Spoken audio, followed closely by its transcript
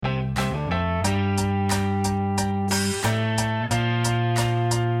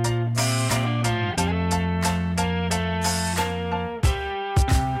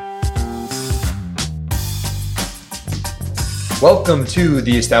Welcome to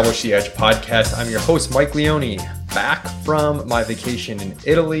the Establish the Edge podcast. I'm your host, Mike Leone, back from my vacation in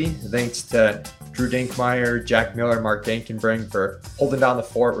Italy. Thanks to Drew Dinkmeyer, Jack Miller, Mark Dankenbring for holding down the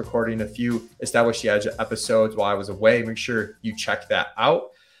fort, recording a few Establish the Edge episodes while I was away. Make sure you check that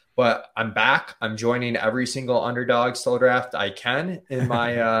out. But I'm back. I'm joining every single underdog slow draft I can in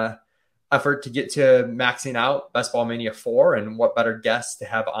my effort to get to maxing out Best Ball Mania 4. And what better guest to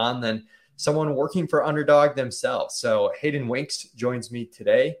have on than someone working for Underdog themselves. So Hayden Winks joins me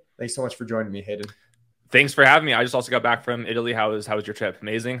today. Thanks so much for joining me, Hayden. Thanks for having me. I just also got back from Italy. How was your trip?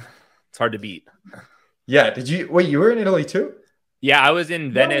 Amazing. It's hard to beat. Yeah. You were in Italy too? Yeah, I was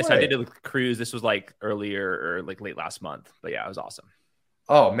in Venice. No way. I did a cruise. This was like earlier or like late last month. But yeah, it was awesome.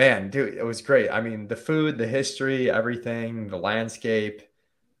 Oh man, dude, it was great. I mean, the food, the history, everything, the landscape,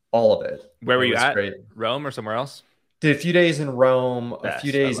 all of it. Where were you at? Great. Rome or somewhere else? Did a few days in Rome, Best. a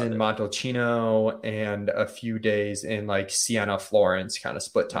few days in Montalcino, and a few days in like Siena, Florence, kind of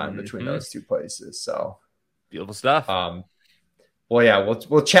split time between those two places. So beautiful stuff. Well, yeah,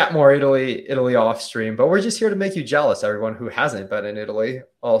 we'll chat more Italy off stream, but we're just here to make you jealous, everyone who hasn't been in Italy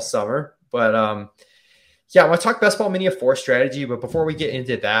all summer. But yeah, I want to talk Best Ball Mania 4 strategy, but before we get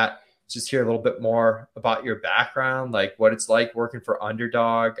into that, just hear a little bit more about your background, like what it's like working for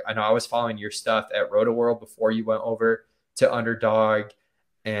Underdog. I know I was following your stuff at Roto World before you went over to Underdog.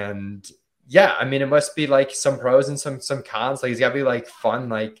 And yeah, I mean, it must be like some pros and some cons. Like it's gotta be like fun,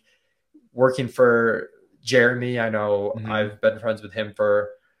 like working for Jeremy. I know I've been friends with him for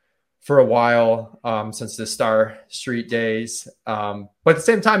a while, since the Star Street days. But at the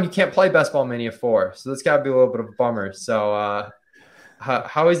same time, you can't play Best Ball Mania 4. So that's gotta be a little bit of a bummer. So,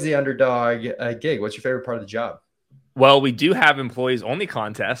 how is the Underdog gig? What's your favorite part of the job? Well, we do have employees only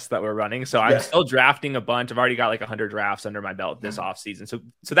contests that we're running. So I'm still drafting a bunch. I've already got like 100 drafts under my belt this off season. So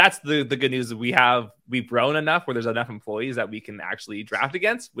that's the good news. We've grown enough where there's enough employees that we can actually draft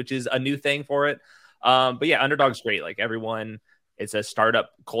against, which is a new thing for it. But yeah, Underdog's great. Like everyone, it's a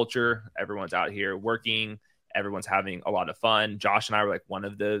startup culture. Everyone's out here working. Everyone's having a lot of fun. Josh and I were like one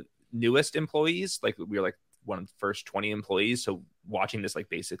of the newest employees. Like we were like one of the first 20 employees. So watching this like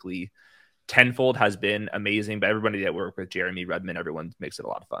basically tenfold has been amazing. But everybody that worked with Jeremy Redmond, everyone makes it a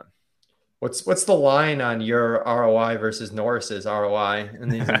lot of fun. What's the line on your ROI versus Norris's ROI in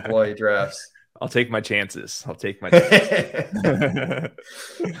these employee drafts? I'll take my chances.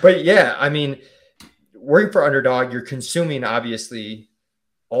 But yeah, I mean, working for Underdog, you're consuming obviously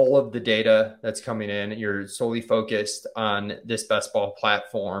all of the data that's coming in. You're solely focused on this best ball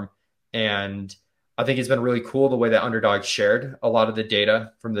platform. And I think it's been really cool the way that Underdog shared a lot of the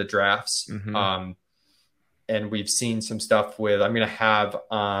data from the drafts. And we've seen some stuff with, I'm going to have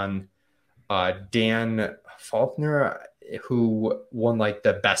on Dan Faulkner, who won like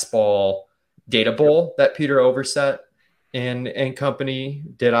the best ball data bowl that Peter Overset and company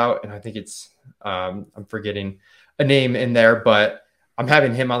did out. And I think it's, I'm forgetting a name in there, but I'm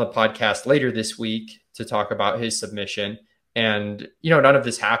having him on the podcast later this week to talk about his submission. And, none of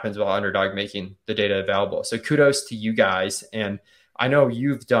this happens while Underdog making the data available. So kudos to you guys. And I know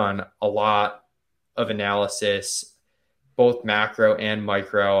you've done a lot of analysis, both macro and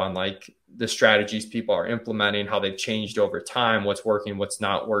micro, on like the strategies people are implementing, how they've changed over time, what's working, what's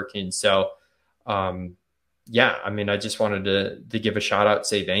not working. So, yeah, I mean, I just wanted to give a shout out,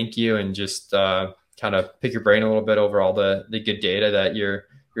 say thank you, and just kind of pick your brain a little bit over all the good data that you're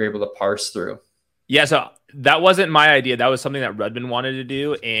able to parse through. Yeah, so that wasn't my idea. That was something that Redmond wanted to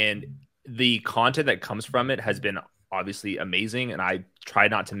do. And the content that comes from it has been obviously amazing. And I try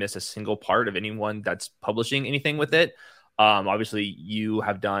not to miss a single part of anyone that's publishing anything with it. Obviously, you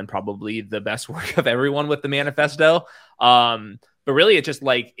have done probably the best work of everyone with the manifesto. But really, it's just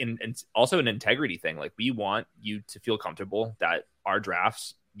like, and also an integrity thing. Like we want you to feel comfortable that our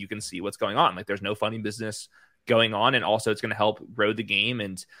drafts, you can see what's going on. Like there's no funny business going on. And also it's going to help grow the game.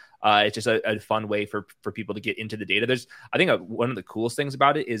 And it's just a fun way for people to get into the data. I think one of the coolest things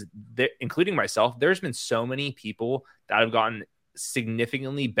about it is that, including myself, there's been so many people that have gotten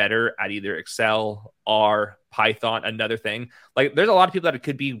significantly better at either Excel, R, Python, another thing. Like there's a lot of people that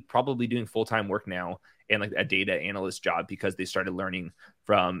could be probably doing full-time work now and like a data analyst job because they started learning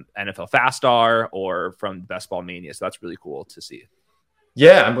from NFL FastStar or from Best Ball Mania. So that's really cool to see.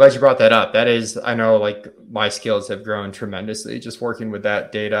 Yeah, I'm glad you brought that up. That is, I know like my skills have grown tremendously just working with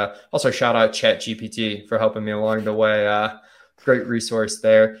that data. Also, shout out ChatGPT for helping me along the way. Great resource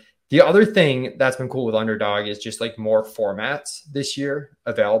there. The other thing that's been cool with Underdog is just like more formats this year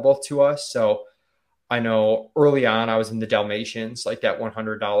available to us. So I know early on I was in the Dalmatians, like that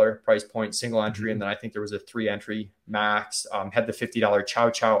 $100 price point single entry. And then I think there was a 3 entry max, had the $50 Chow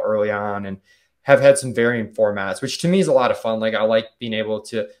Chow early on. And have had some varying formats, which to me is a lot of fun. Like I like being able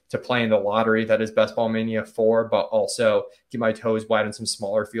to play in the lottery that is Best Ball Mania 4, but also get my toes wide in some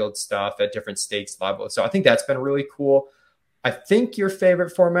smaller field stuff at different stakes levels. So I think that's been really cool. I think your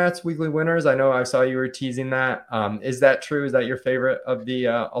favorite format's weekly winners. I know I saw you were teasing that. Is that true? Is that your favorite of the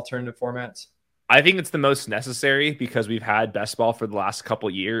alternative formats? I think it's the most necessary because we've had best ball for the last couple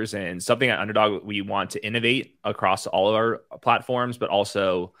years, and something at Underdog we want to innovate across all of our platforms, but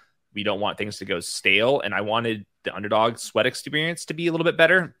also we don't want things to go stale. And I wanted the Underdog sweat experience to be a little bit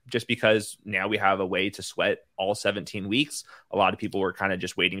better just because now we have a way to sweat all 17 weeks. A lot of people were kind of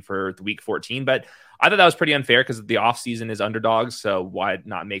just waiting for the week 14, but I thought that was pretty unfair because the off season is Underdogs. So why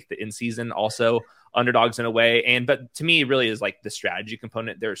not make the in season also Underdogs in a way? But to me, it really is like the strategy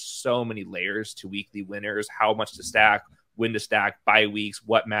component. There's so many layers to weekly winners, how much to stack, when to stack, bye weeks,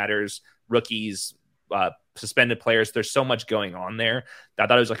 what matters, rookies, suspended players. There's so much going on there that I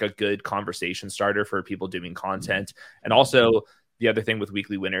thought it was like a good conversation starter for people doing content. And also the other thing with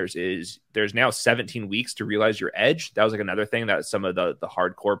weekly winners is there's now 17 weeks to realize your edge. That was like another thing that some of the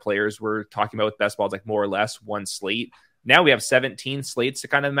hardcore players were talking about with best balls, like more or less one slate. Now we have 17 slates to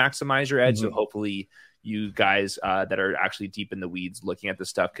kind of maximize your edge. So hopefully you guys that are actually deep in the weeds looking at this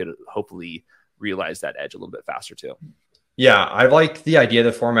stuff could hopefully realize that edge a little bit faster too. Yeah, I like the idea of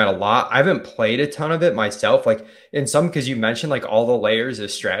the format a lot. I haven't played a ton of it myself. Like in some, because you mentioned like all the layers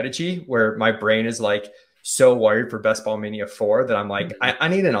of strategy where my brain is like so wired for Best Ball Mania 4 that I'm like, I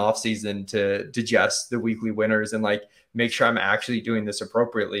need an off season to digest the weekly winners and like make sure I'm actually doing this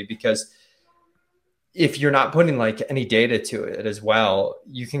appropriately. Because if you're not putting like any data to it as well,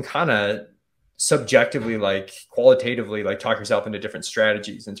 you can kind of subjectively, like qualitatively, like talk yourself into different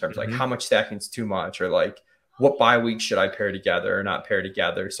strategies in terms of like how much stacking is too much or like what bye weeks should I pair together or not pair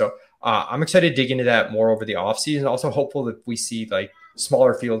together. So I'm excited to dig into that more over the off season. Also hopeful that we see like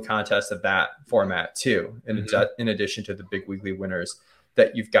smaller field contests of that format too, in addition to the big weekly winners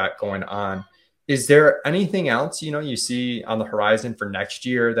that you've got going on. Is there anything else, you see on the horizon for next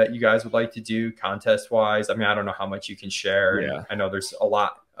year that you guys would like to do contest wise? I mean, I don't know how much you can share. Yeah. I know there's a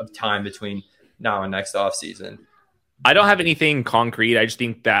lot of time between now and next off season. I don't have anything concrete. I just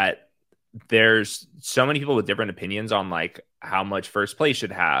think that there's so many people with different opinions on like how much first place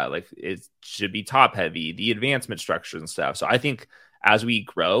should have, like it should be top heavy, the advancement structures and stuff. So I think as we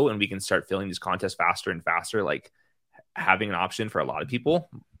grow and we can start filling these contests faster and faster, like having an option for a lot of people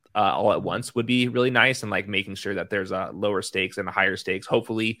all at once would be really nice. And like making sure that there's a lower stakes and a higher stakes.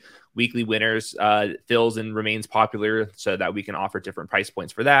 Hopefully weekly winners fills and remains popular so that we can offer different price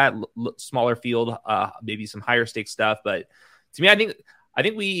points for that smaller field, maybe some higher stakes stuff. But to me, I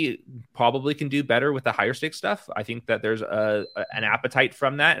think we probably can do better with the higher stakes stuff. I think that there's an appetite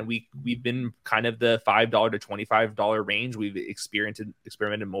from that. And we've been kind of the $5 to $25 range. We've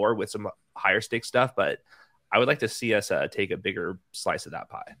experimented more with some higher stakes stuff, but I would like to see us take a bigger slice of that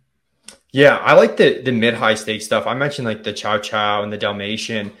pie. Yeah, I like the mid-high stakes stuff. I mentioned like the Chow Chow and the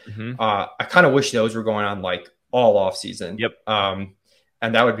Dalmatian. I kind of wish those were going on like all off season. Yep. And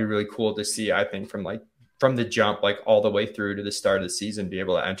that would be really cool to see, I think, from the jump, like all the way through to the start of the season, be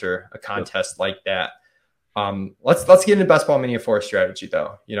able to enter a contest like that. Let's get into Best Ball Mania 4 strategy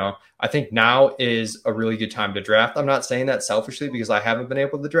though. I think now is a really good time to draft. I'm not saying that selfishly because I haven't been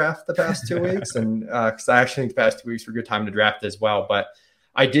able to draft the past 2 weeks. And because I actually think the past 2 weeks were a good time to draft as well. But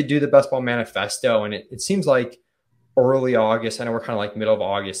I did do the Best Ball Manifesto, and it seems like early August, I know we're kind of like middle of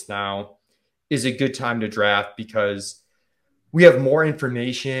August now, is a good time to draft because we have more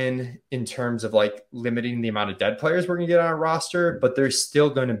information in terms of like limiting the amount of dead players we're going to get on our roster, but there's still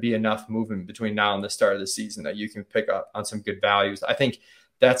going to be enough movement between now and the start of the season that you can pick up on some good values. I think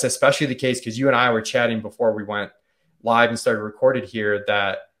that's especially the case because you and I were chatting before we went live and started recorded here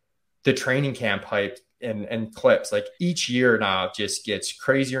that the training camp hype and clips, like each year now just gets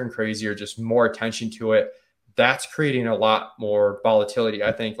crazier and crazier, just more attention to it. That's creating a lot more volatility,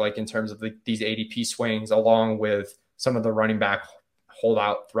 I think, like in terms of these ADP swings, along with some of the running back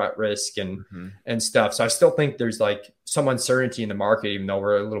holdout threat risk and stuff. So I still think there's like some uncertainty in the market, even though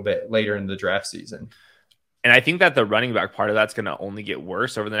we're a little bit later in the draft season. And I think that the running back part of that's going to only get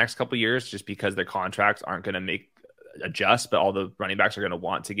worse over the next couple of years, just because their contracts aren't going to adjust, but all the running backs are going to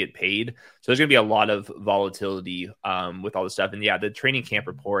want to get paid. So there's going to be a lot of volatility with all this stuff. And yeah, the training camp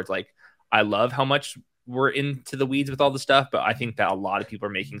reports, like I love how much we're into the weeds with all the stuff, but I think that a lot of people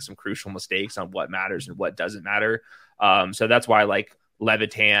are making some crucial mistakes on what matters and what doesn't matter. So that's why like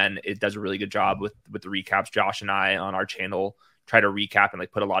Levitan, it does a really good job with the recaps. Josh and I on our channel try to recap and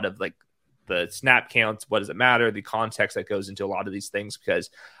like put a lot of like the snap counts. What does it matter? The context that goes into a lot of these things, because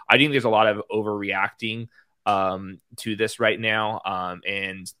I think there's a lot of overreacting to this right now.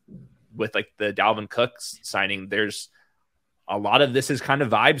 And with like the Dalvin Cook signing, there's a lot of this is kind of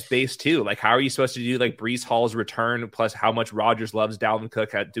vibes based too. Like, how are you supposed to do like Breece Hall's return plus how much Rodgers loves Dalvin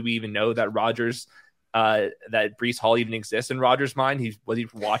Cook? Do we even know that that Breece Hall even exists in Rodgers' mind? Was he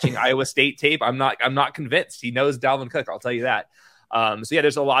watching Iowa State tape? I'm not convinced. He knows Dalvin Cook. I'll tell you that. So yeah,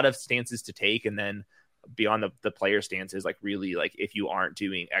 there's a lot of stances to take, and then beyond the player stances, like really, like if you aren't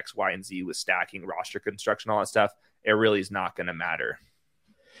doing X, Y, and Z with stacking, roster construction, all that stuff, it really is not going to matter.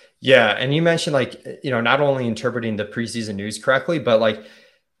 Yeah, and you mentioned like, not only interpreting the preseason news correctly, but like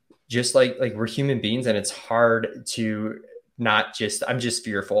just like we're human beings, and it's hard to not just, I'm just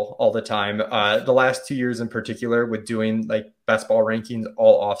fearful all the time. The last 2 years in particular with doing like best ball rankings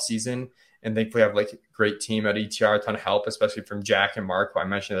all off season, and thankfully I have like a great team at ETR, a ton of help, especially from Jack and Mark, who I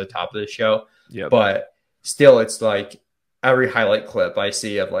mentioned at the top of the show. Yep. But still, it's like every highlight clip I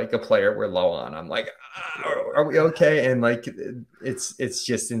see of like a player we're low on, I'm like, are we okay? And like, it's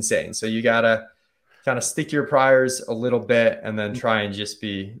just insane. So you gotta kind of stick your priors a little bit, and then try and just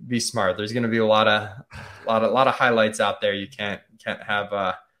be smart. There's going to be a lot of highlights out there. You can't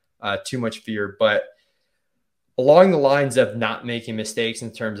have too much fear, but along the lines of not making mistakes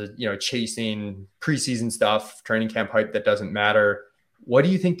in terms of, chasing preseason stuff, training camp hype that doesn't matter. What do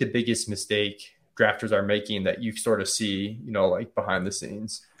you think the biggest mistake drafters are making that you sort of see, like behind the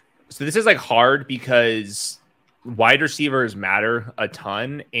scenes? So this is like hard because wide receivers matter a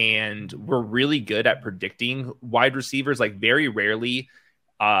ton, and we're really good at predicting wide receivers. Like very rarely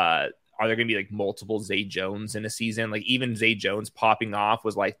are there going to be like multiple Zay Jones in a season. Like even Zay Jones popping off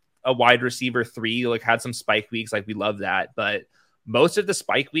was like a wide receiver 3, like had some spike weeks. Like we love that. But most of the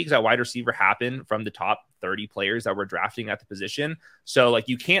spike weeks at wide receiver happen from the top 30 players that we're drafting at the position. So like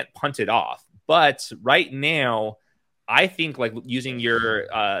you can't punt it off. But right now, I think like using your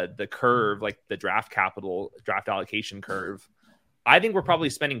the curve, like the draft allocation curve, I think we're probably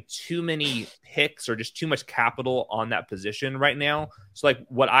spending too many picks or just too much capital on that position right now. So like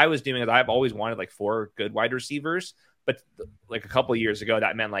what I was doing is I've always wanted like 4 good wide receivers, but like a couple of years ago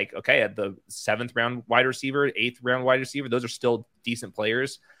that meant like, okay, at the 7th round wide receiver, 8th round wide receiver, those are still decent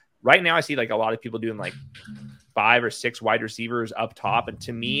players. Right now I see like a lot of people doing like 5 or 6 wide receivers up top. And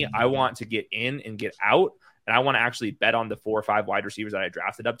to me, I want to get in and get out. And I want to actually bet on the 4 or 5 wide receivers that I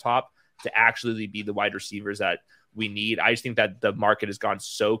drafted up top to actually be the wide receivers that we need. I just think that the market has gone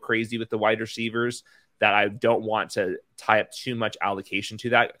so crazy with the wide receivers that I don't want to tie up too much allocation to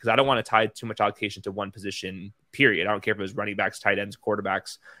that, because I don't want to tie too much allocation to one position, period. I don't care if it was running backs, tight ends,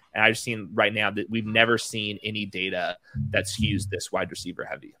 quarterbacks. And I've seen right now that we've never seen any data that skews this wide receiver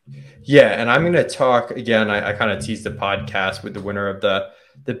heavy. Yeah, and I'm going to talk again. I kind of teased the podcast with the winner of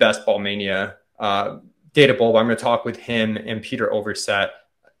the Best Ball Mania Data Bowl. I'm going to talk with him and Peter Overset,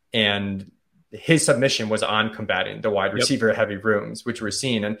 and his submission was on combating the wide receiver heavy rooms, which we're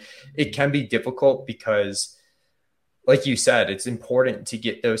seeing. And it can be difficult because, like you said, it's important to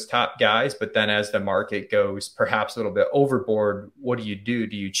get those top guys. But then as the market goes perhaps a little bit overboard, what do you do?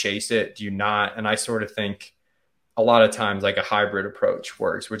 Do you chase it? Do you not? And I sort of think a lot of times like a hybrid approach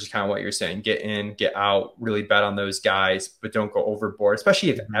works, which is kind of what you're saying. Get in, get out, really bet on those guys, but don't go overboard, especially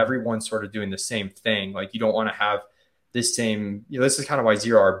if everyone's sort of doing the same thing. Like you don't want to have this same, this is kind of why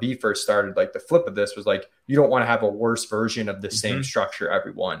zero RB first started. Like the flip of this was like, you don't want to have a worse version of the same structure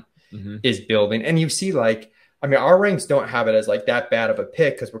everyone is building. And you see like, I mean, our ranks don't have it as like that bad of a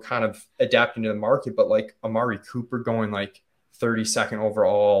pick because we're kind of adapting to the market, but like Amari Cooper going like 32nd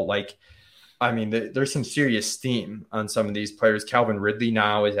overall, like, I mean, there's some serious steam on some of these players. Calvin Ridley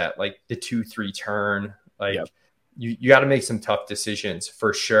now is at like the 2-3 turn. Like you got to make some tough decisions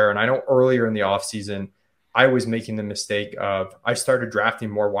for sure. And I know earlier in the offseason, I was making the mistake of I started drafting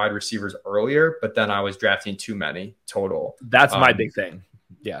more wide receivers earlier, but then I was drafting too many total. That's my big thing.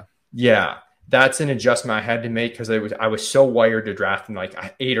 Yeah. Yeah. That's an adjustment I had to make because I was so wired to drafting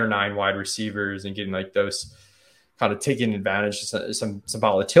like 8 or 9 wide receivers and getting like those kind of taking advantage of some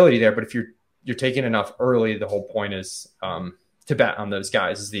volatility there. But if you're taking enough early, the whole point is to bet on those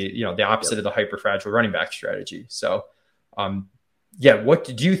guys is the opposite of the hyper fragile running back strategy. So what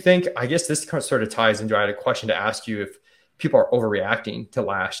did you think? I guess this sort of ties into, I had a question to ask you if people are overreacting to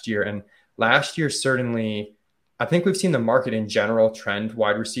last year. And last year, certainly, I think we've seen the market in general trend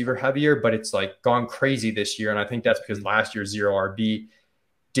wide receiver heavier, but it's like gone crazy this year. And I think that's because last year, zero RB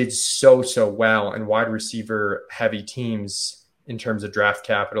did so well, and wide receiver heavy teams in terms of draft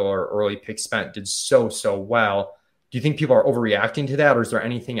capital or early pick spent did so well. Do you think people are overreacting to that, or is there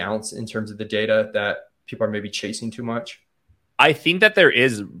anything else in terms of the data that people are maybe chasing too much? I think that there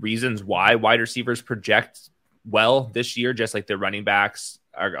is reasons why wide receivers project well this year, just like the running backs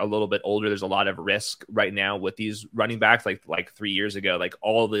are a little bit older. There's a lot of risk right now with these running backs. Like 3 years ago, like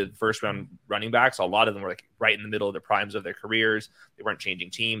all the first round running backs, a lot of them were like right in the middle of the primes of their careers. They weren't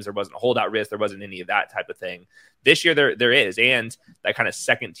changing teams. There wasn't a holdout risk. There wasn't any of that type of thing. This year there is, and that kind of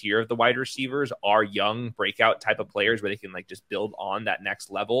second tier of the wide receivers are young breakout type of players where they can like just build on that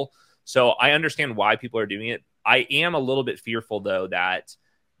next level. So I understand why people are doing it. I am a little bit fearful though that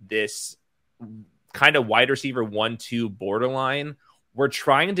this kind of wide receiver 1-2 borderline, we're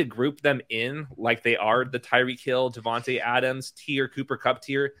trying to group them in like they are the Tyreek Hill, Devontae Adams tier, Cooper Kupp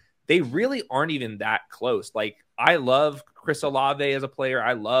tier. They really aren't even that close. Like I love Chris Olave as a player.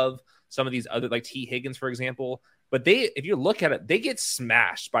 I love some of these other like T Higgins, for example. But if you look at it, they get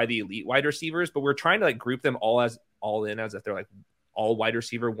smashed by the elite wide receivers, but we're trying to like group them all in as if they're like all wide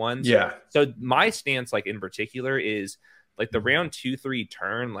receiver ones. Yeah. So my stance, like in particular, is like the round 2-3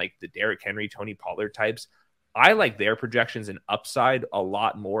 turn, like the Derrick Henry, Tony Pollard types. I like their projections and upside a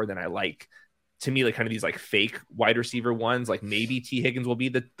lot more than I like, to me, like kind of these like fake wide receiver ones. Like maybe T Higgins will be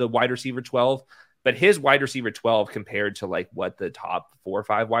the wide receiver 12, but his wide receiver 12 compared to like what the top 4 or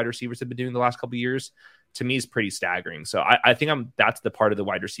 5 wide receivers have been doing the last couple of years, to me is pretty staggering. So I think that's the part of the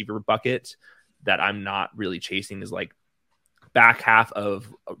wide receiver bucket that I'm not really chasing, is like back half of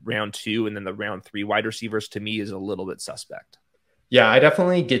round 2 and then the round 3 wide receivers, to me, is a little bit suspect. Yeah, I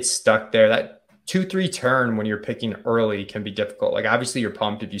definitely get stuck there. That 2-3 turn when you're picking early can be difficult. Like obviously you're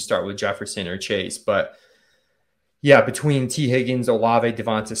pumped if you start with Jefferson or Chase, but yeah, between T Higgins, Olave,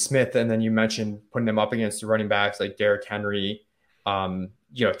 Devonta Smith, and then you mentioned putting them up against the running backs like Derrick Henry,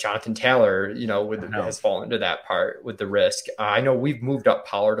 Jonathan Taylor, has fallen into that part with the risk. I know we've moved up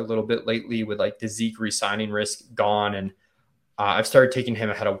Pollard a little bit lately with like the Zeke re-signing risk gone, and I've started taking him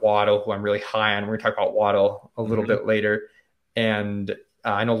ahead of Waddle, who I'm really high on. We're going to talk about Waddle a little bit later. And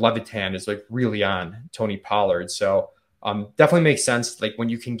I know Levitan is like really on Tony Pollard. So definitely makes sense. Like when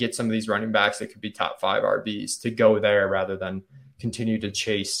you can get some of these running backs that could be top 5 RBs to go there rather than continue to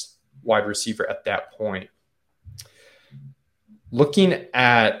chase wide receiver at that point. Looking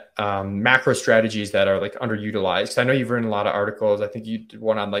at macro strategies that are like underutilized. I know you've written a lot of articles. I think you did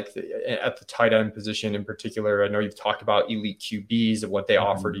one on like at the tight end position in particular. I know you've talked about elite QBs and what they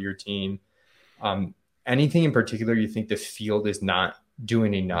offer to your team. Anything in particular you think the field is not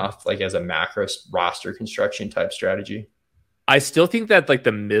doing enough, like as a macro roster construction type strategy? I still think that like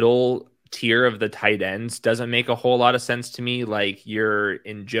the middle tier of the tight ends doesn't make a whole lot of sense to me. Like your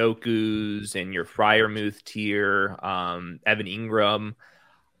Njoku's and your Freiermuth tier, Evan Ingram.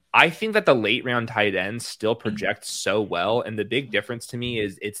 I think that the late round tight ends still project so well. And the big difference to me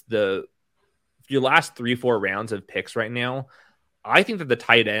is it's your last 3-4 rounds of picks right now. I think that the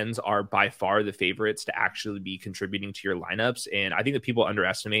tight ends are by far the favorites to actually be contributing to your lineups. And I think that people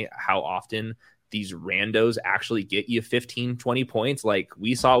underestimate how often these randos actually get you 15, 20 points. Like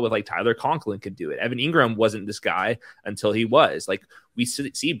we saw with like Tyler Conklin could do it. Evan Ingram wasn't this guy until he was. Like we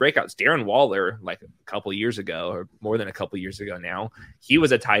see breakouts. Darren Waller, like a couple years ago, or more than a couple years ago now, he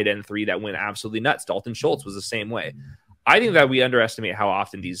was a tight end 3 that went absolutely nuts. Dalton Schultz was the same way. I think that we underestimate how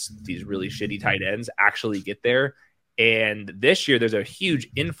often these really shitty tight ends actually get there. And this year, there's a huge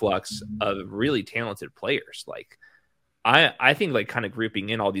influx of really talented players. Like, I think, like, kind of grouping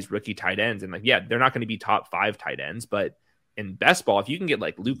in all these rookie tight ends, and like, yeah, they're not going to be top 5 tight ends, but in best ball, if you can get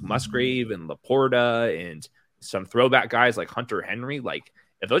like Luke Musgrave and Laporta and some throwback guys like Hunter Henry, like,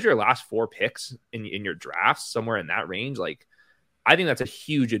 if those are your last 4 picks in your drafts, somewhere in that range, like, I think that's a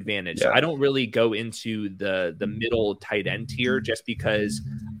huge advantage. Yeah. I don't really go into the middle tight end tier just because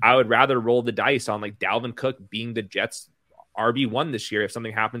I would rather roll the dice on like Dalvin Cook being the Jets RB1 this year if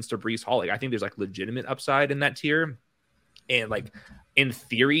something happens to Breece Hall. Like, I think there's like legitimate upside in that tier. And like in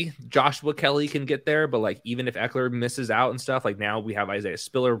theory, Joshua Kelly can get there, but like even if Eckler misses out and stuff, like now we have Isaiah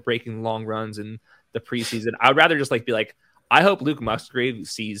Spiller breaking long runs in the preseason. I'd rather just like be like, I hope Luke Musgrave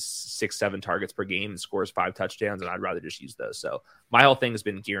sees 6-7 targets per game and scores 5 touchdowns, and I'd rather just use those. So my whole thing has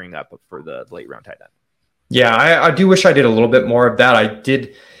been gearing up for the late round tight end. Yeah, I do wish I did a little bit more of that. I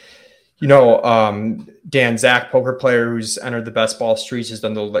did, Dan Zach, poker player who's entered the best ball streets, has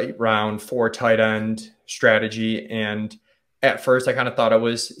done the late round 4 tight end strategy. And at first I kind of thought it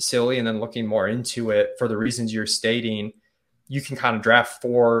was silly. And then looking more into it for the reasons you're stating, you can kind of draft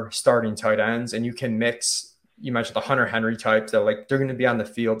 4 starting tight ends and you can mix. You mentioned the Hunter Henry types that like they're going to be on the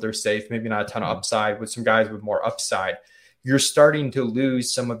field. They're safe, maybe not a ton of upside, with some guys with more upside. You're starting to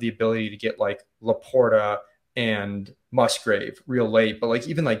lose some of the ability to get like Laporta and Musgrave real late. But like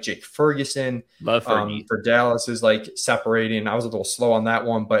even like Jake Ferguson for Dallas is like separating. I was a little slow on that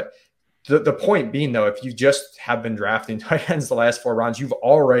one, but The point being, though, if you just have been drafting tight ends the last 4 rounds, you've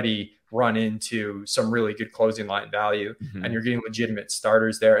already run into some really good closing line value, and you're getting legitimate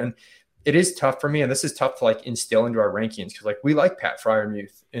starters there. And it is tough for me, and this is tough to like instill into our rankings, because like we like Pat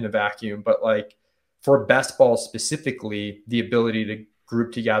Fryermuth in a vacuum, but like for best ball specifically, the ability to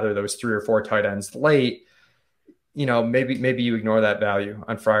group together those 3 or 4 tight ends late, maybe you ignore that value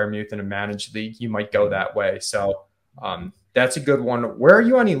on Fryermuth in a managed league. You might go that way. So that's a good one. Where are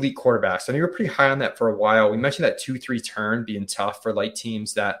you on elite quarterbacks? I know you were pretty high on that for a while. We mentioned that 2-3 turn being tough for like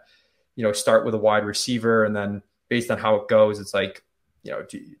teams that, start with a wide receiver, and then based on how it goes, it's like,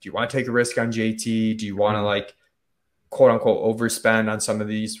 do you want to take a risk on JT? Do you want to like quote unquote overspend on some of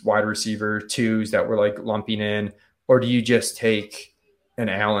these wide receiver 2s that we're like lumping in? Or do you just take an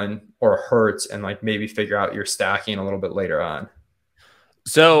Allen or a Hurts and like maybe figure out your stacking a little bit later on?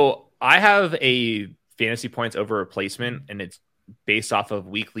 So I have a fantasy points over replacement, and it's based off of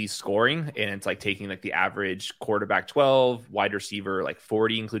weekly scoring, and it's like taking like the average quarterback 12, wide receiver like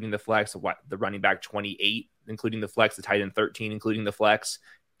 40 including the flex, the running back 28 including the flex, the tight end 13 including the flex.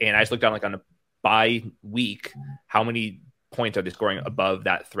 And I just looked down like on a by week how many points are they scoring above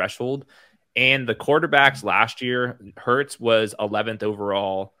that threshold. And the quarterbacks last year, Hurts was 11th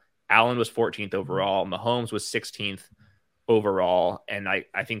overall, Allen was 14th overall, Mahomes was 16th overall, and I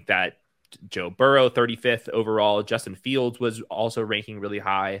think that Joe Burrow 35th overall, Justin Fields was also ranking really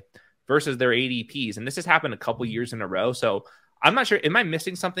high versus their ADPs. And this has happened a couple years in a row. So I'm not sure. Am I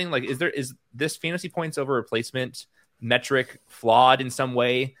missing something? Like, is this fantasy points over replacement metric flawed in some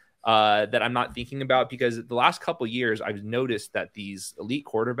way that I'm not thinking about? Because the last couple years, I've noticed that these elite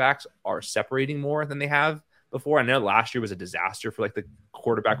quarterbacks are separating more than they have before. I know last year was a disaster for like the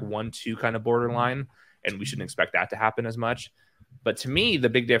quarterback 1-2 kind of borderline, and we shouldn't expect that to happen as much. But to me, the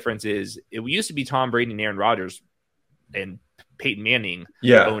big difference is it used to be Tom Brady and Aaron Rodgers and Peyton Manning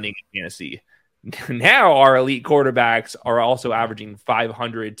owning fantasy. Now our elite quarterbacks are also averaging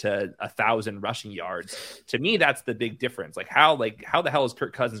 500 to 1,000 rushing yards. To me, that's the big difference. How the hell is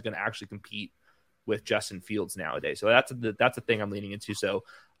Kirk Cousins going to actually compete with Justin Fields nowadays? So that's the thing I'm leaning into. So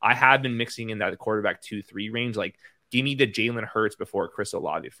I have been mixing in that quarterback 2-3 range. Like, give me the Jalen Hurts before Chris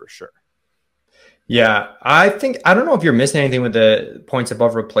Olave for sure. Yeah, I don't know if you're missing anything with the points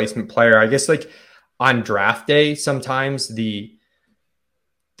above replacement player. I guess like on draft day, sometimes the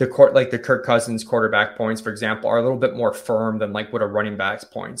Kirk Cousins quarterback points, for example, are a little bit more firm than like what a running back's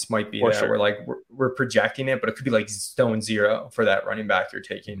points might be. There, sure. We're like we're projecting it, but it could be like stone zero for that running back you're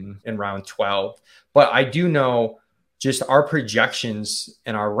taking in round 12. But I do know just our projections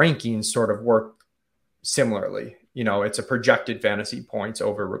and our rankings sort of work similarly. It's a projected fantasy points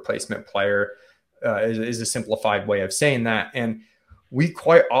over replacement player. Is a simplified way of saying that. And we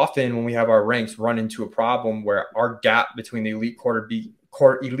quite often, when we have our ranks, run into a problem where our gap between the elite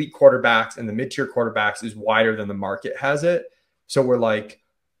quarterbacks and the mid-tier quarterbacks is wider than the market has it. So we're like,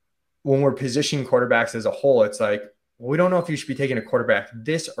 when we're positioning quarterbacks as a whole, it's like, well, we don't know if you should be taking a quarterback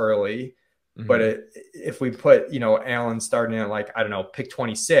this early. Mm-hmm. But if we put, Allen starting at like, I don't know, pick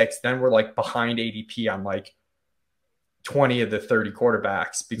 26, then we're like behind ADP on like 20 of the 30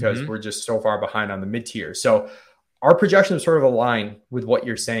 quarterbacks because we're just so far behind on the mid-tier. So our projections sort of align with what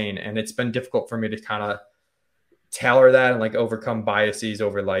you're saying. And it's been difficult for me to kind of tailor that and like overcome biases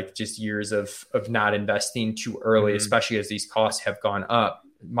over like just years of not investing too early, especially as these costs have gone up.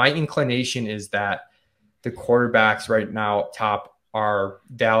 My inclination is that the quarterbacks right now top are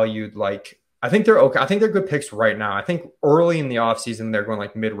valued like, I think they're okay. I think they're good picks right now. I think early in the offseason, they're going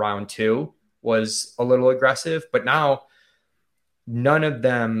like mid-round 2 was a little aggressive, but now none of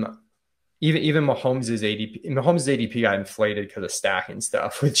them, even Mahomes' ADP got inflated because of stacking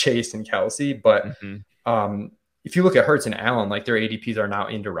stuff with Chase and Kelsey. But if you look at Hurts and Allen, like their ADPs are now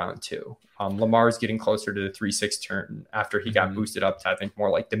into round 2. Lamar's getting closer to the 3-6 turn after he got boosted up to, I think, more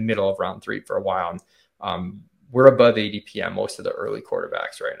like the middle of round 3 for a while. We're above ADP on most of the early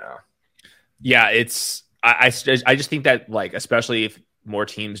quarterbacks right now. Yeah, I just think that like, especially if more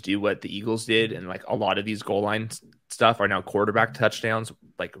teams do what the Eagles did, and like a lot of these goal line stuff are now quarterback touchdowns,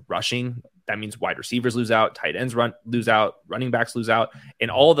 like rushing. That means wide receivers lose out, tight ends lose out, running backs lose out,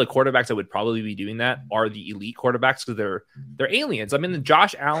 and all the quarterbacks that would probably be doing that are the elite quarterbacks because they're aliens. I mean,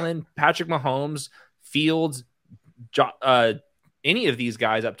 Josh Allen, Patrick Mahomes, Fields, any of these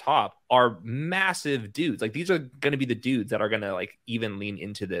guys up top are massive dudes. Like these are going to be the dudes that are going to like even lean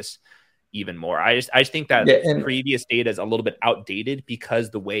into this even more. I just think that previous data is a little bit outdated because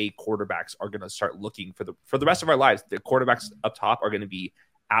the way quarterbacks are going to start looking for the rest of our lives, the quarterbacks up top are going to be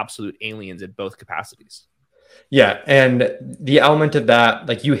absolute aliens in both capacities. Yeah. And the element of that,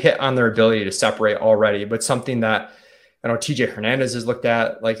 like you hit on their ability to separate already, but something that I know TJ Hernandez is looked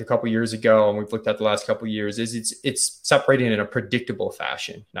at like a couple years ago, and we've looked at the last couple years, is it's separating in a predictable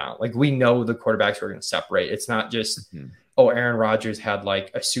fashion now. Like we know the quarterbacks are going to separate. It's not just, oh, Aaron Rodgers had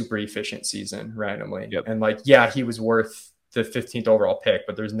like a super efficient season randomly. Yep. And like, yeah, he was worth the 15th overall pick,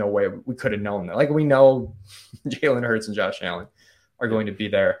 but there's no way we could have known that. Like we know Jalen Hurts and Josh Allen are going to be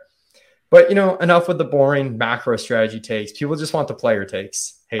there. But, you know, enough with the boring macro strategy takes. People just want the player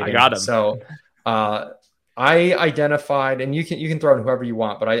takes. I got him. So I identified, and you can throw in whoever you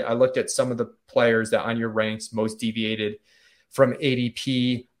want, but I looked at some of the players that on your ranks most deviated from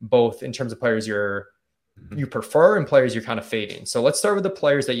ADP, both in terms of players you prefer and players you're kind of fading. So let's start with the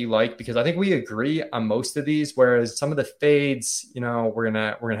players that you like, because I think we agree on most of these, whereas some of the fades, you know, we're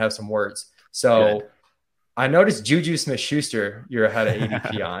gonna have some words. So good. I noticed Juju Smith-Schuster you're ahead of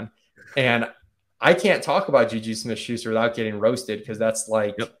ADP on. And I can't talk about Juju Smith-Schuster without getting roasted, because that's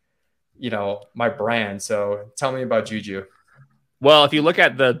like, you know, my brand. So tell me about Juju. Well, if you look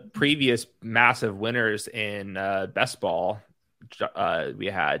at the previous massive winners in best ball, we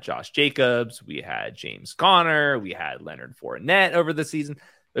had Josh Jacobs, we had James Conner, we had Leonard Fournette over the season.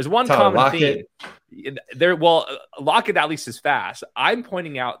 There's one common theme. Lockett at least is fast. I'm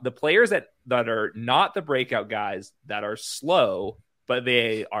pointing out the players that are not the breakout guys, that are slow, but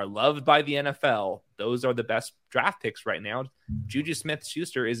they are loved by the NFL. Those are the best draft picks right now. Juju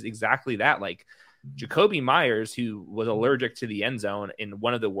Smith-Schuster is exactly that. Like Jacoby Myers, who was allergic to the end zone in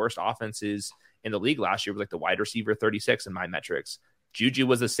one of the worst offenses in the league last year, was like the wide receiver 36 in my metrics. Juju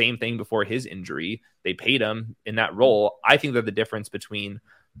was the same thing before his injury. They paid him in that role. I think that the difference between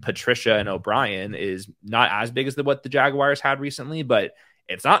Patricia and O'Brien is not as big as what the Jaguars had recently, but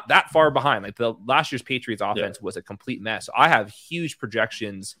it's not that far behind. Like the last year's Patriots offense was a complete mess. So I have huge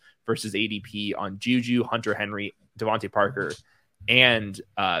projections versus ADP on Juju, Hunter Henry, Devontae Parker, and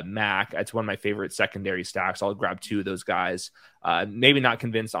Mac. It's one of my favorite secondary stacks. I'll grab two of those guys. Maybe not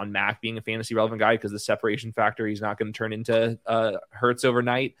convinced on Mac being a fantasy relevant guy because the separation factor, he's not going to turn into Hurts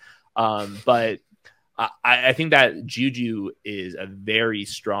overnight. But I think that Juju is a very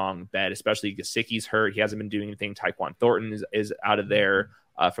strong bet, especially Gesicki's hurt. He hasn't been doing anything. Tyquan Thornton is out of there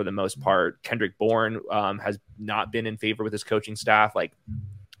for the most part. Kendrick Bourne has not been in favor with his coaching staff. Like,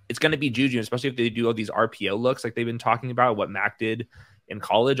 it's going to be Juju, especially if they do all these RPO looks like they've been talking about, what Mac did in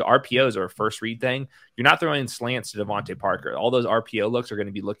college. RPOs are a first read thing. You're not throwing slants to Devontae Parker. All those RPO looks are going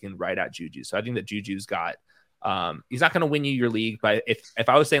to be looking right at Juju. So I think that Juju's got he's not going to win you your league, but if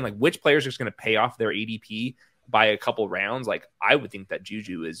I was saying like which players are just going to pay off their ADP by a couple rounds, like I would think that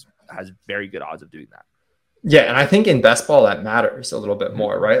Juju has very good odds of doing that. Yeah, and I think in best ball that matters a little bit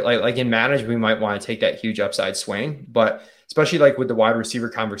more, right? Like in manage, we might want to take that huge upside swing, but especially like with the wide receiver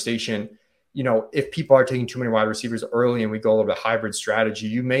conversation, you know, if people are taking too many wide receivers early and we go a little bit hybrid strategy,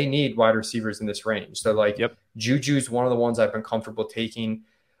 you may need wide receivers in this range. So like Juju's one of the ones I've been comfortable taking.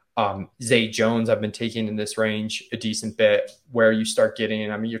 Zay Jones I've been taking in this range a decent bit, where you start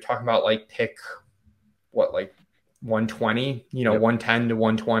getting, I mean, you're talking about like pick like 120, you know, 110 to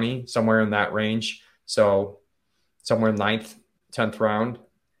 120, somewhere in that range. So somewhere in 9th, 10th round.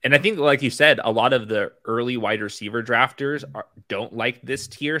 And I think, like you said, a lot of the early wide receiver drafters don't like this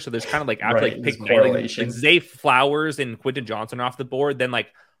tier. So there's kind of like, after like pick correlation, like Zay Flowers and Quentin Johnson off the board, then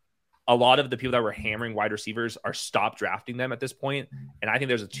like a lot of the people that were hammering wide receivers are stopped drafting them at this point. And I think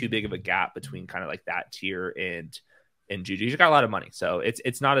there's too big of a gap between kind of like that tier and Juju. He's got a lot of money. So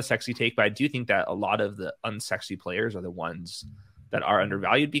it's not a sexy take, but I do think that a lot of the unsexy players are the ones that are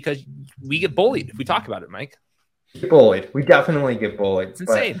undervalued because we get bullied if we talk about it, Mike. Get bullied. We definitely get bullied. It's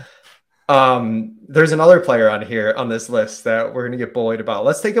insane. There's another player on here on this list that we're going to get bullied about.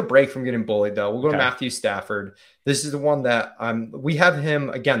 Let's take a break from getting bullied, though. We'll go to Matthew Stafford. This is the one that we have him,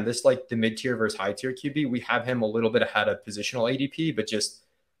 again, this like the mid-tier versus high-tier QB. We have him a little bit ahead of positional ADP, but just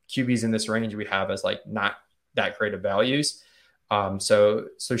QBs in this range we have as like not that great of values. So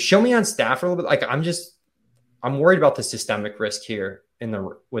show me on Stafford a little bit. Like I'm worried about the systemic risk here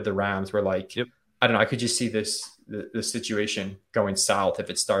with the Rams. Where like, I don't know, I could just see the situation going south if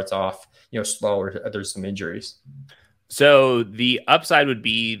it starts off, you know, slow or there's some injuries. So the upside would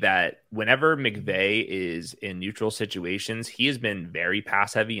be that whenever McVay is in neutral situations, he has been very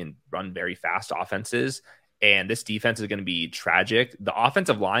pass heavy and run very fast offenses. And this defense is going to be tragic. The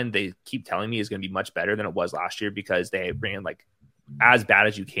offensive line, they keep telling me, is going to be much better than it was last year because they ran like as bad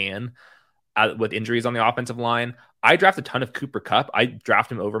as you can with injuries on the offensive line. I draft a ton of Cooper Kupp. I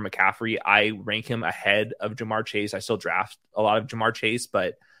draft him over McCaffrey. I rank him ahead of Jamar Chase. I still draft a lot of Jamar Chase,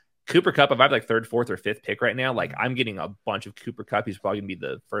 but Cooper Kupp, if I have like 3rd, 4th, or 5th pick right now, like I'm getting a bunch of Cooper Kupp. He's probably going to be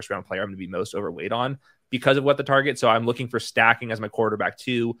the first round player I'm going to be most overweight on because of what the target. So I'm looking for stacking as my quarterback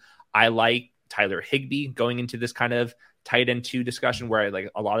too. I like Tyler Higbee going into this kind of tight end 2 discussion where like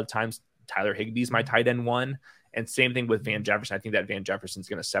a lot of times Tyler Higbee's my tight end 1. And same thing with Van Jefferson. I think that Van Jefferson's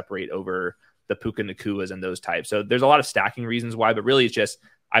going to separate over the Puka Nakuas and those types. So there's a lot of stacking reasons why, but really it's just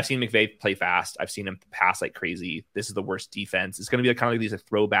I've seen McVay play fast. I've seen him pass like crazy. This is the worst defense. It's going to be kind of like these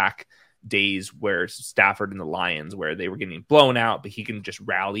throwback days where Stafford and the Lions, where they were getting blown out, but he can just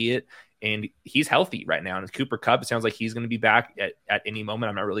rally it. And he's healthy right now. And Cooper Kupp, it sounds like he's going to be back at any moment.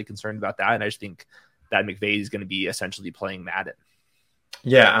 I'm not really concerned about that. And I just think that McVay is going to be essentially playing Madden.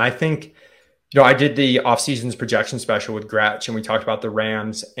 Yeah, and I think, I did the off-seasons projection special with Gretch, and we talked about the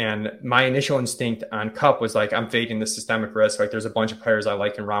Rams. And my initial instinct on Kupp was like, I'm fading the systemic risk. Like, there's a bunch of players I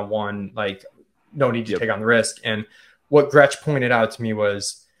like in round 1. Like, no need to take on the risk. And what Gretch pointed out to me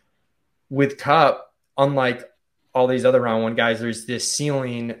was, with Kupp, unlike all these other round 1 guys, there's this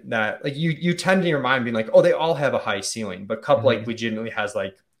ceiling that like you tend in your mind being like, oh, they all have a high ceiling, but Kupp like legitimately has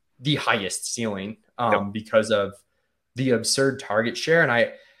like the highest ceiling because of the absurd target share.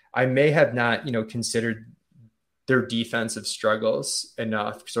 And I may have not, considered their defensive struggles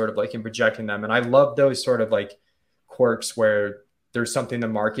enough sort of like in projecting them. And I love those sort of like quirks where there's something the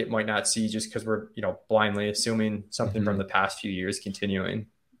market might not see just because we're, blindly assuming something from the past few years continuing.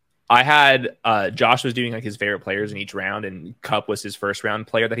 I had Josh was doing like his favorite players in each round, and Kupp was his first round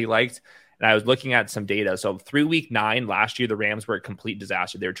player that he liked. And I was looking at some data. So through week 9 last year, the Rams were a complete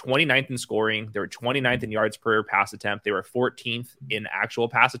disaster. They were 29th in scoring. They were 29th in yards per pass attempt. They were 14th in actual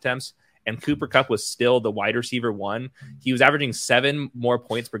pass attempts. And Cooper Kupp was still the wide receiver 1. He was averaging 7 more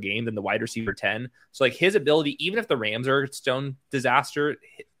points per game than the wide receiver 10. So like his ability, even if the Rams are a stone disaster,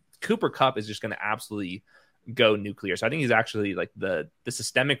 Cooper Kupp is just going to absolutely go nuclear. So I think he's actually like the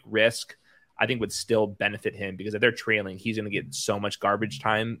systemic risk I think would still benefit him, because if they're trailing, he's going to get so much garbage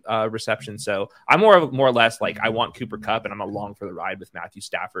time reception. So I'm more or less like I want Cooper Kupp, and I'm along for the ride with Matthew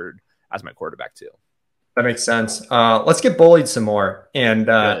Stafford as my quarterback too. That makes sense. Let's get bullied some more. And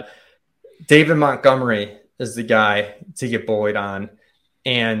David Montgomery is the guy to get bullied on.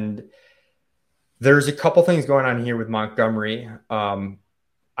 And there's a couple things going on here with Montgomery.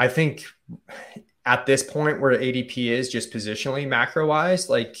 I think at this point where ADP is just positionally macro wise,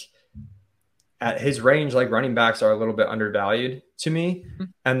 like at his range, like running backs are a little bit undervalued to me.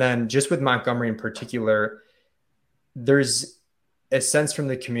 And then just with Montgomery in particular, there's a sense from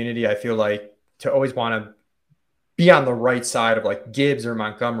the community, I feel like, to always want to be on the right side of like Gibbs or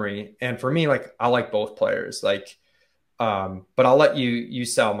Montgomery. And for me, like I like both players, like, but I'll let you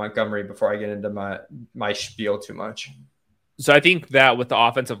sell Montgomery before I get into my spiel too much. So I think that with the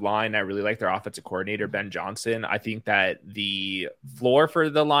offensive line, I really like their offensive coordinator, Ben Johnson. I think that the floor for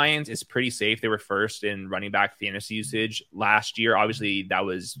the Lions is pretty safe. They were first in running back fantasy usage last year. Obviously, that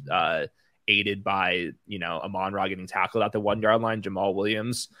was aided by, Amon-Ra getting tackled at the 1-yard line, Jamal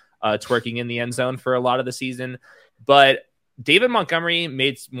Williams twerking in the end zone for a lot of the season. But David Montgomery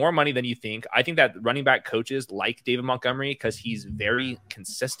made more money than you think. I think that running back coaches like David Montgomery because he's very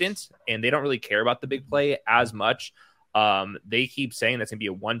consistent and they don't really care about the big play as much. They keep saying that's gonna be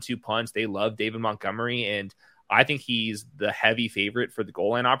a 1-2 punch. They love David Montgomery, and I think he's the heavy favorite for the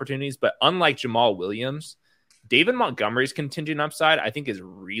goal line opportunities. But unlike Jamal Williams, David Montgomery's contingent upside I think is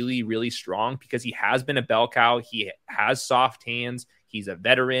really, really strong because he has been a bell cow. He has soft hands. He's a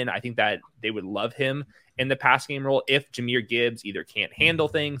veteran. I think that they would love him in the pass game role if Jahmyr Gibbs either can't handle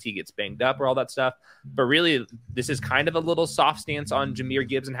things, he gets banged up or all that stuff. But really, this is kind of a little soft stance on Jahmyr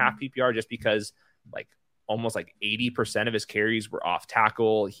Gibbs in half PPR just because like almost like 80% of his carries were off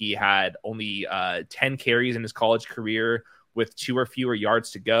tackle. He had only 10 carries in his college career with 2 or fewer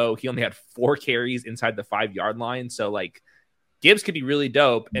yards to go. He only had 4 carries inside the 5-yard line. So like Gibbs could be really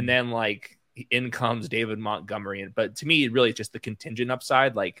dope. And then like in comes David Montgomery. But to me, really just the contingent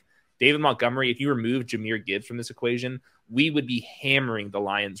upside. Like David Montgomery, if you remove Jahmyr Gibbs from this equation, we would be hammering the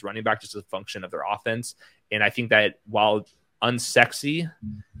Lions running back just as a function of their offense. And I think that while unsexy,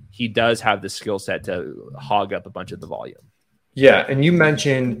 he does have the skill set to hog up a bunch of the volume. Yeah. And you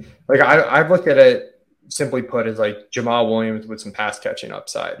mentioned, like, I've looked at it simply put as like Jamal Williams with some pass catching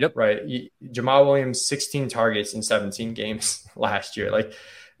upside. Yep. Right. Jamal Williams, 16 targets in 17 games last year. Like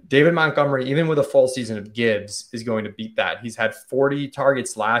David Montgomery, even with a full season of Gibbs, is going to beat that. He's had 40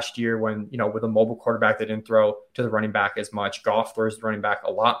 targets last year when, with a mobile quarterback that didn't throw to the running back as much. Goff throws the running back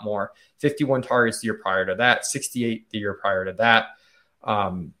a lot more. 51 targets the year prior to that, 68 the year prior to that.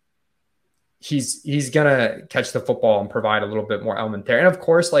 He's going to catch the football and provide a little bit more element there. And of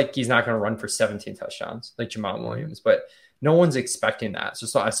course, like he's not going to run for 17 touchdowns like Jamal Williams, but no one's expecting that.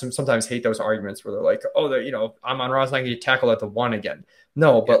 So I sometimes hate those arguments where they're like, oh, Amon-Ra's not going to get tackled at the 1 again.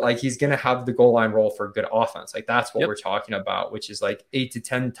 No, but like he's going to have the goal line role for good offense. Like that's what we're talking about, which is like 8 to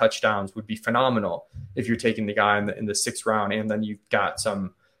 10 touchdowns would be phenomenal if you're taking the guy in the 6th round, and then you've got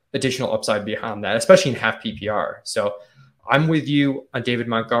some additional upside behind that, especially in half PPR. So I'm with you on David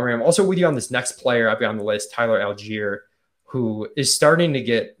Montgomery. I'm also with you on this next player I've got on the list, Tyler Algier, who is starting to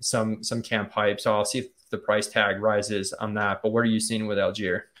get some camp hype. So I'll see if the price tag rises on that. But what are you seeing with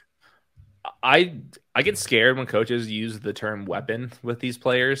Algier? I get scared when coaches use the term weapon with these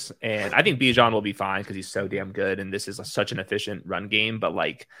players, and I think Bijan will be fine because he's so damn good, and this is such an efficient run game. But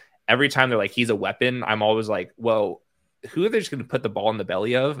like every time they're like he's a weapon, I'm always like, well, who are they just going to put the ball in the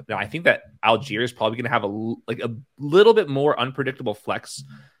belly of? Now I think that Algier is probably going to have a little bit more unpredictable flex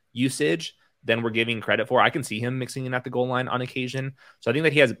usage than we're giving credit for. I can see him mixing in at the goal line on occasion, so I think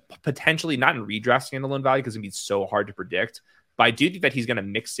that he has potentially, not in redraft standalone value because it'd be so hard to predict. But I do think that he's going to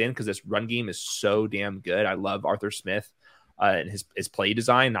mix in because this run game is so damn good. I love Arthur Smith and his play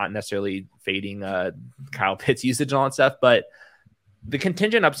design, not necessarily fading Kyle Pitts usage and all that stuff, but the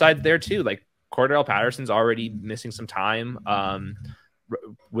contingent upside there too. Like Cordell Patterson's already missing some time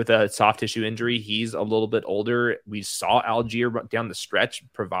with a soft tissue injury. He's a little bit older. We saw Algier down the stretch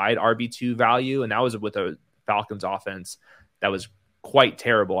provide RB2 value, and that was with a Falcons offense that was quite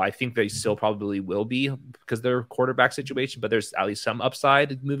terrible. I think they still probably will be because of their quarterback situation, but there's at least some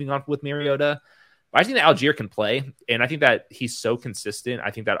upside moving on with Mariota. But I think that Algier can play, and I think that he's so consistent. I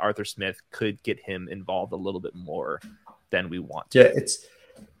think that Arthur Smith could get him involved a little bit more than we want to. Yeah,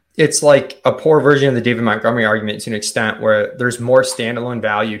 it's like a poor version of the David Montgomery argument to an extent where there's more standalone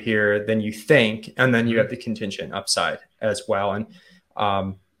value here than you think, and then you have the contingent upside as well.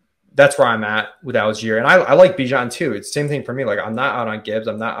 And that's where I'm at with Algier. And I like Bijan too. It's the same thing for me. Like I'm not out on Gibbs.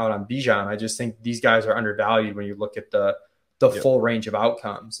 I'm not out on Bijan. I just think these guys are undervalued when you look at the full range of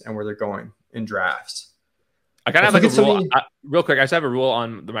outcomes and where they're going in drafts. I kind of have like a rule. Real quick, I just have a rule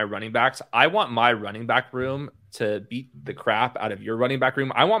on my running backs. I want my running back room to beat the crap out of your running back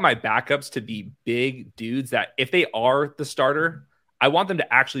room. I want my backups to be big dudes that if they are the starter, I want them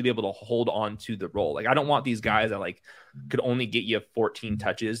to actually be able to hold on to the role. Like I don't want these guys that like could only get you 14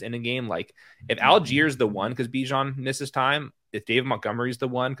 touches in a game. Like if Algier's the one because Bijan misses time, if David Montgomery's the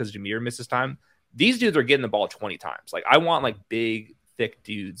one because Jameer misses time, these dudes are getting the ball 20 times. Like I want like big, thick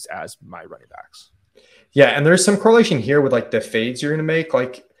dudes as my running backs. Yeah, and there's some correlation here with like the fades you're going to make.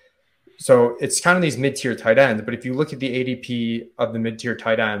 Like, so it's kind of these mid-tier tight ends, but if you look at the ADP of the mid-tier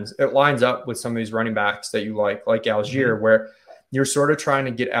tight ends, it lines up with some of these running backs that you like Algier, where you're sort of trying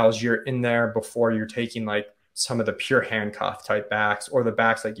to get Algier in there before you're taking like some of the pure handcuff type backs or the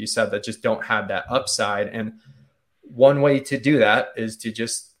backs, like you said, that just don't have that upside. And one way to do that is to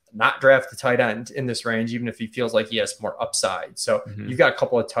just not draft the tight end in this range, even if he feels like he has more upside. So you've got a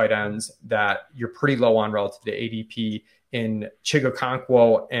couple of tight ends that you're pretty low on relative to ADP in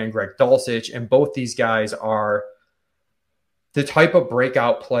Chigokonkwo and Greg Dulcich. And both these guys are the type of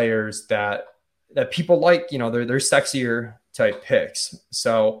breakout players that people like, you know, they're sexier type picks.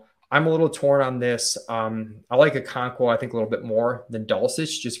 So I'm a little torn on this. I like Okonkwo, I think, a little bit more than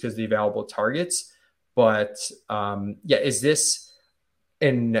Dulcich just because of the available targets. But is this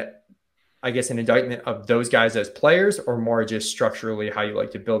an indictment of those guys as players or more just structurally how you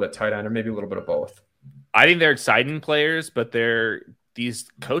like to build at tight end, or maybe a little bit of both? I think they're exciting players, but these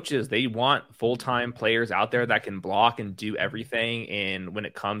coaches, they want full-time players out there that can block and do everything. And when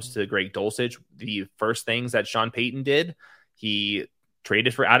it comes to Greg Dulcich, the first things that Sean Payton did, he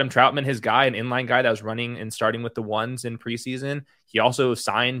traded for Adam Troutman, his guy, an inline guy that was running and starting with the ones in preseason. He also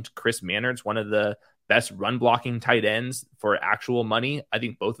signed Chris Mannertz, one of the best run blocking tight ends, for actual money. I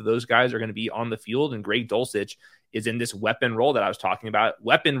think both of those guys are going to be on the field, and Greg Dulcich is in this weapon role that I was talking about.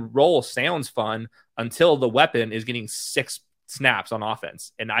 Weapon role sounds fun until the weapon is getting 6 snaps on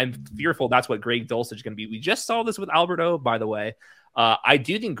offense. And I'm fearful that's what Greg Dulcich is going to be. We just saw this with Alberto, by the way. I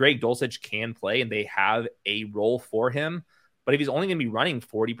do think Greg Dulcich can play, and they have a role for him. But if he's only going to be running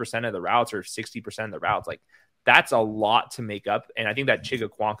 40% of the routes or 60% of the routes, like that's a lot to make up. And I think that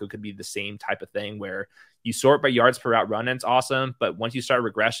Chigokonkwo could be the same type of thing where you sort by yards per route run, and it's awesome. But once you start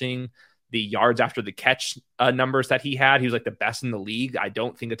regressing the yards after the catch numbers that he had, he was like the best in the league. I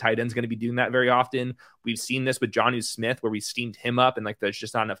don't think a tight end is going to be doing that very often. We've seen this with Jonnu Smith where we steamed him up and like there's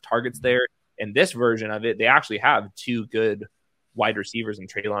just not enough targets there. In this version of it, they actually have 2 good wide receivers in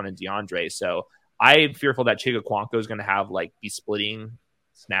Treylon and DeAndre. So I'm fearful that Chigokonkwo is going to have like be splitting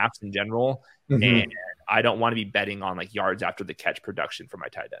snaps in general. And I don't want to be betting on like yards after the catch production for my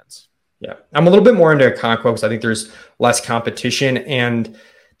tight ends. Yeah. I'm a little bit more into Okonkwo because I think there's less competition, and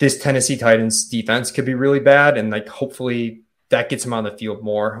this Tennessee Titans defense could be really bad. And like, hopefully that gets him on the field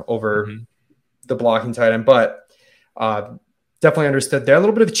more over the blocking tight end. But definitely understood there. A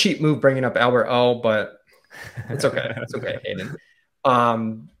little bit of a cheap move bringing up Albert O, but it's okay. It's okay, Hayden.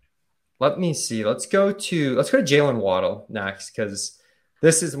 Let me see. Let's go to Jalen Waddle next, because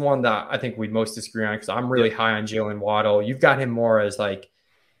this is one that I think we'd most disagree on, because I'm really high on Jalen Waddle. You've got him more as like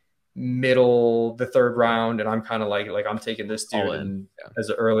middle the third round, and I'm kind of like I'm taking this dude as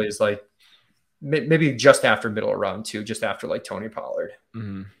early as like maybe just after middle of round 2, just after like Tony Pollard.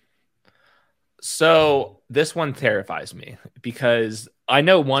 So this one terrifies me, because I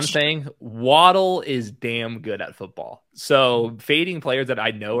know one thing: Waddle is damn good at football. So fading players that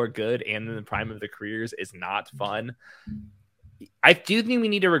I know are good and in the prime of their careers is not fun. I do think we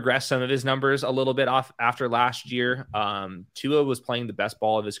need to regress some of his numbers a little bit off after last year. Tua was playing the best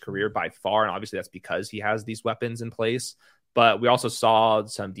ball of his career by far, and obviously that's because he has these weapons in place. But we also saw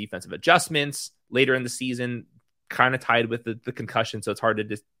some defensive adjustments later in the season, kind of tied with the concussion, so it's hard to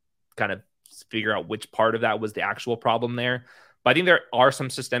just kind of figure out which part of that was the actual problem there. But I think there are some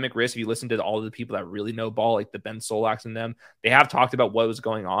systemic risks. If you listen to all of the people that really know ball, like the Ben Solaks and them, they have talked about what was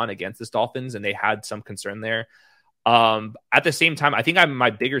going on against the Dolphins, and they had some concern there. At the same time, I think my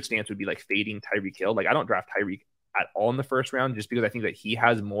bigger stance would be like fading Tyreek Hill. Like, I don't draft Tyreek at all in the first round, just because I think that he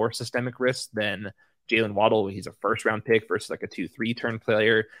has more systemic risks than Jalen Waddle. He's a first round pick versus like a 2-3 turn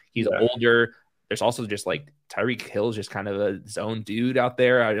player. He's older. There's also just like Tyreek Hill is just kind of a zone dude out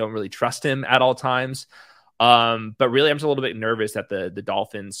there. I don't really trust him at all times. But really, I'm just a little bit nervous that the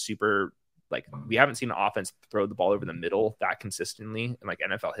Dolphins we haven't seen an offense throw the ball over the middle that consistently in like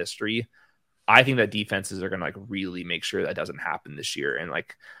NFL history. I think that defenses are going to like really make sure that doesn't happen this year. And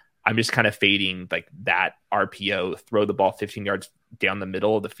like, I'm just kind of fading like that RPO, throw the ball 15 yards down the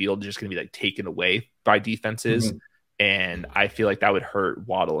middle of the field, just going to be like taken away by defenses. And I feel like that would hurt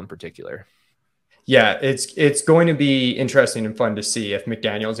Waddle in particular. Yeah, it's going to be interesting and fun to see if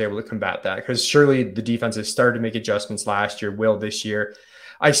McDaniel is able to combat that, because surely the defense has started to make adjustments last year, will this year.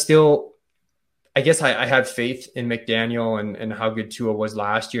 I guess I have faith in McDaniel and how good Tua was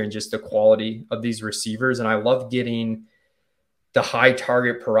last year and just the quality of these receivers. And I love getting the high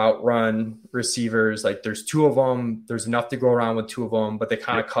target per route run receivers. Like, there's 2 of them. There's enough to go around with 2 of them, but they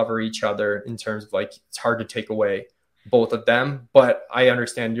kind of cover each other in terms of like, it's hard to take away both of them. But I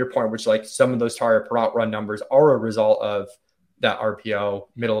understand your point, which like some of those target per route run numbers are a result of that RPO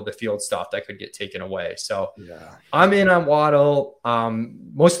middle of the field stuff that could get taken away. So I'm in on Waddle.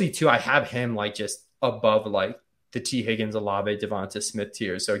 Mostly too, I have him like just above like the T Higgins, Olave, Devonta Smith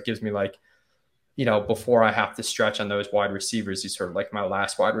tier. So it gives me like, before I have to stretch on those wide receivers, he's sort of like my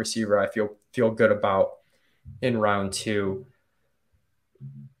last wide receiver I feel good about in round 2.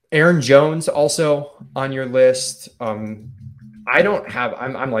 Aaron Jones also on your list. I'm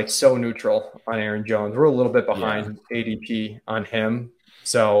like so neutral on Aaron Jones. We're a little bit behind ADP on him.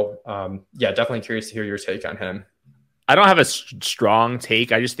 So definitely curious to hear your take on him. I don't have a strong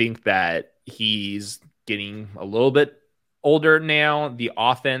take. I just think that he's getting a little bit older now. The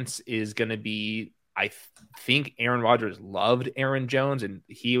offense is going to be, I think Aaron Rodgers loved Aaron Jones, and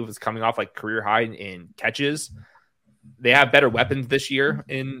he was coming off like career high in catches. They have better weapons this year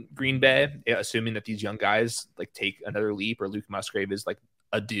in Green Bay, assuming that these young guys like take another leap, or Luke Musgrave is like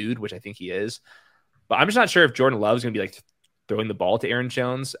a dude, which I think he is. But I'm just not sure if Jordan Love is going to be like throwing the ball to Aaron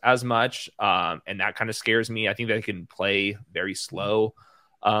Jones as much. And that kind of scares me. I think that he can play very slow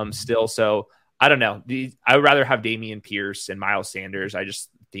still. So I don't know. I would rather have Dameon Pierce and Miles Sanders. I just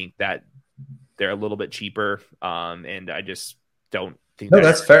think that they're a little bit cheaper. And I just don't think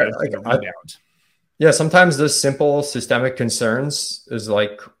that's fair. Yeah, sometimes the simple systemic concerns is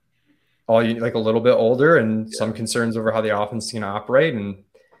like all you like a little bit older, and some concerns over how the offense is going to operate, and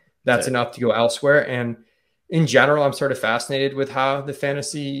that's enough to go elsewhere. And in general, I'm sort of fascinated with how the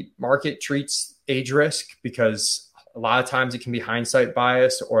fantasy market treats age risk, because a lot of times it can be hindsight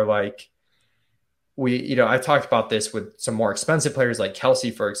bias, or like I talked about this with some more expensive players like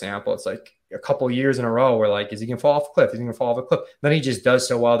Kelsey, for example. It's like a couple of years in a row where like, is he going to fall off a cliff? Is he going to fall off a cliff? Then he just does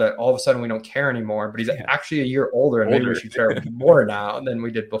so well that all of a sudden we don't care anymore, but he's actually a year older, and maybe we should care more now than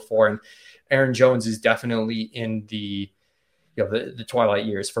we did before. And Aaron Jones is definitely in the twilight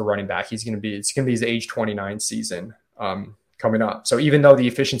years for running back. It's going to be his age 29 season coming up. So even though the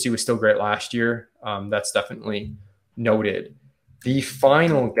efficiency was still great last year, that's definitely noted. The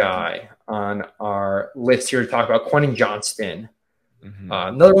final guy on our list here to talk about, Quentin Johnston.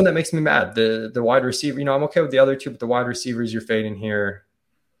 Another one that makes me mad. The wide receiver, I'm okay with the other 2, but the wide receivers you're fading here,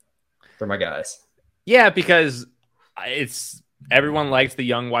 they're my guys. Yeah, because it's Everyone likes the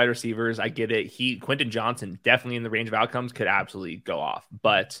young wide receivers. I get it. Quentin Johnson, definitely in the range of outcomes, could absolutely go off.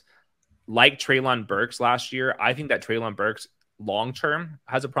 But like Treylon Burks last year, I think that Treylon Burks long-term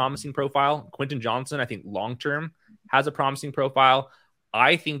has a promising profile. Quentin Johnson, I think long-term has a promising profile.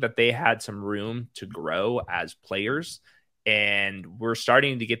 I think that they had some room to grow as players, and we're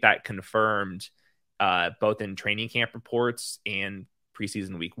starting to get that confirmed both in training camp reports and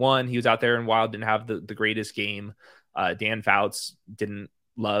preseason week 1. He was out there and Wild didn't have the greatest game. Dan Fouts didn't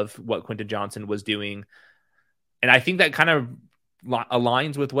love what Quentin Johnson was doing. And I think that kind of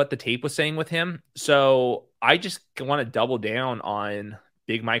aligns with what the tape was saying with him. So I just want to double down on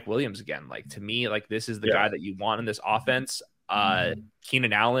Big Mike Williams again. Like, to me, like, this is the guy that you want in this offense.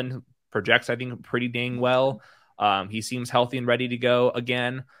 Keenan Allen projects, I think, pretty dang well. He seems healthy and ready to go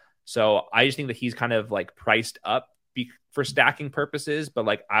again. So I just think that he's kind of like priced up for stacking purposes, but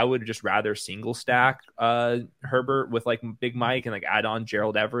like I would just rather single stack Herbert with like Big Mike and like add on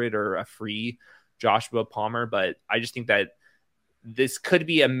Gerald Everett or a free Joshua Palmer. But I just think that this could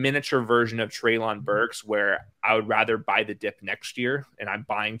be a miniature version of Treylon Burks, where I would rather buy the dip next year, and I'm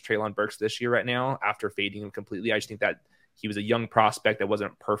buying Treylon Burks this year right now after fading him completely. I just think that he was a young prospect that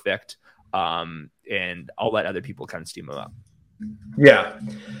wasn't perfect, and I'll let other people kind of steam him up. Yeah,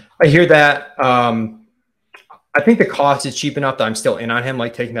 I hear that. I think the cost is cheap enough that I'm still in on him,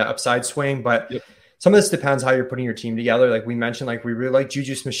 like taking that upside swing. But some of this depends how you're putting your team together. Like we mentioned, like we really like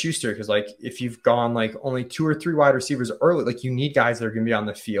Juju Smith-Schuster because like if you've gone like only 2 or 3 wide receivers early, like you need guys that are going to be on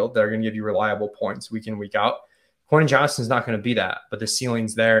the field that are going to give you reliable points week in, week out. Quentin Johnston's not going to be that, but the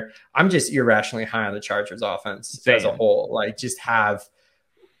ceiling's there. I'm just irrationally high on the Chargers offense as a whole. Like just have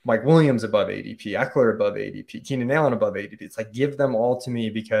Mike Williams above ADP, Eckler above ADP, Keenan Allen above ADP. It's like give them all to me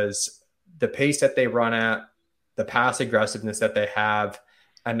because the pace that they run at, the pass aggressiveness that they have,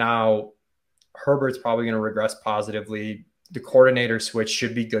 and now Herbert's probably going to regress positively. The coordinator switch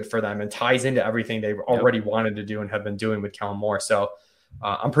should be good for them and ties into everything they've already wanted to do and have been doing with Kellen Moore. So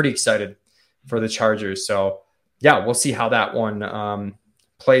I'm pretty excited for the Chargers. So yeah, we'll see how that one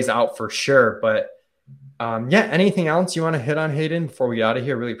plays out for sure. But anything else you want to hit on, Hayden, before we get out of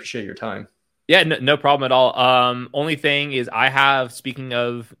here? Really appreciate your time. Yeah, no problem at all. Only thing is speaking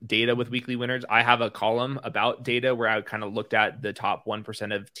of data with weekly winners, I have a column about data where I kind of looked at the top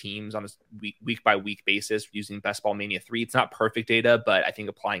 1% of teams on a week by week basis using Best Ball Mania 3. It's not perfect data, but I think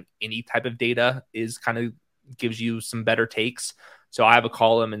applying any type of data is kind of gives you some better takes. So I have a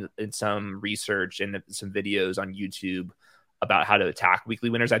column and some research and some videos on YouTube about how to attack weekly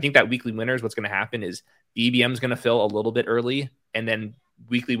winners. I think that weekly winners, what's going to happen is BBM is going to fill a little bit early, and then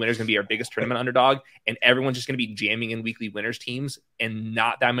weekly winners going to be our biggest tournament underdog, and everyone's just going to be jamming in weekly winners teams, and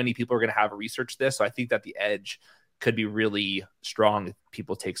not that many people are going to have researched this. So I think that the edge could be really strong if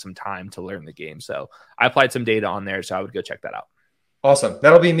people take some time to learn the game. So I applied some data on there, so I would go check that out. Awesome.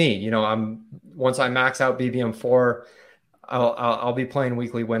 That'll be me. You know, once I max out BBM4, I'll be playing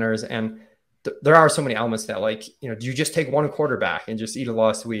weekly winners, and there are so many elements that, like, you know, do you just take one quarterback and just eat a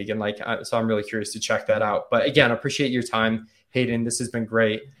lost week? And like, so I'm really curious to check that out. But again, I appreciate your time, Hayden. This has been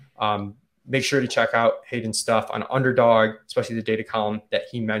great. Make sure to check out Hayden's stuff on Underdog, especially the data column that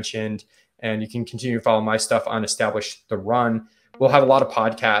he mentioned. And you can continue to follow my stuff on Establish the Run. We'll have a lot of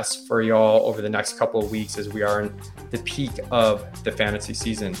podcasts for y'all over the next couple of weeks as we are in the peak of the fantasy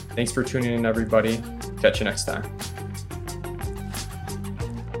season. Thanks for tuning in, everybody. Catch you next time.